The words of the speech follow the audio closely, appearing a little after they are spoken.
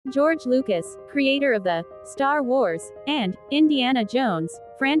George Lucas, creator of the Star Wars and Indiana Jones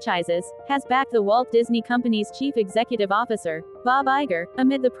franchises, has backed the Walt Disney Company's chief executive officer, Bob Iger,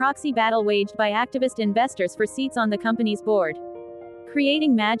 amid the proxy battle waged by activist investors for seats on the company's board.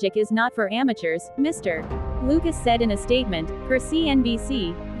 "Creating magic is not for amateurs," Mr. Lucas said in a statement, per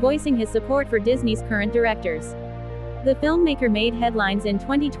CNBC, voicing his support for Disney's current directors. The filmmaker made headlines in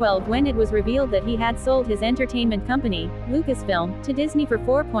 2012 when it was revealed that he had sold his entertainment company, Lucasfilm, to Disney for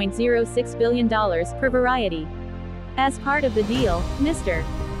 $4.06 billion, per Variety. As part of the deal, Mr.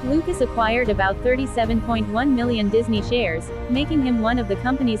 Lucas acquired about 37.1 million Disney shares, making him one of the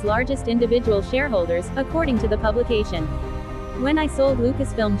company's largest individual shareholders, according to the publication. "When I sold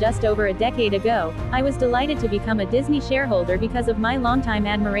Lucasfilm just over a decade ago, I was delighted to become a Disney shareholder because of my longtime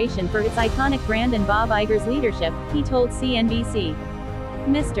admiration for its iconic brand and Bob Iger's leadership," he told CNBC.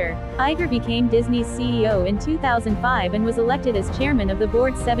 Mr. Iger became Disney's CEO in 2005 and was elected as chairman of the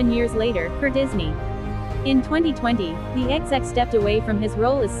board 7 years later, per Disney. In 2020, the exec stepped away from his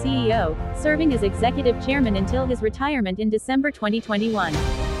role as CEO, serving as executive chairman until his retirement in December 2021.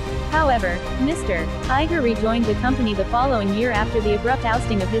 However, Mr. Iger rejoined the company the following year after the abrupt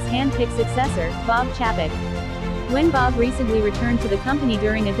ousting of his hand-picked successor, Bob Chapek. "When Bob recently returned to the company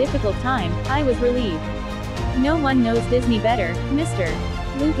during a difficult time, I was relieved. No one knows Disney better," Mr.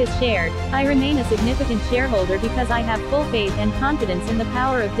 Lucas shared. "I remain a significant shareholder because I have full faith and confidence in the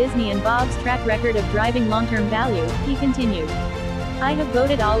power of Disney and Bob's track record of driving long-term value," he continued. "I have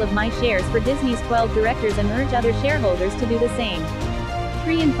voted all of my shares for Disney's 12 directors and urge other shareholders to do the same."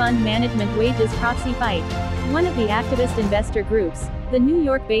 Trian Fund Management wages proxy fight. One of the activist investor groups, the New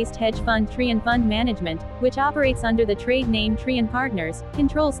York-based hedge fund Trian Fund Management, which operates under the trade name Trian Partners,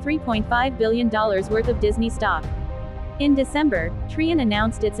 controls $3.5 billion worth of Disney stock. In December, Trian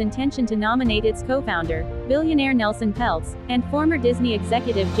announced its intention to nominate its co-founder, billionaire Nelson Peltz, and former Disney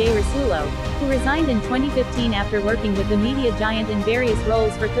executive Jay Rasulo, who resigned in 2015 after working with the media giant in various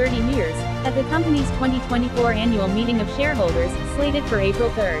roles for 30 years, at the company's 2024 annual meeting of shareholders, slated for April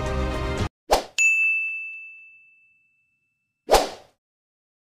 3.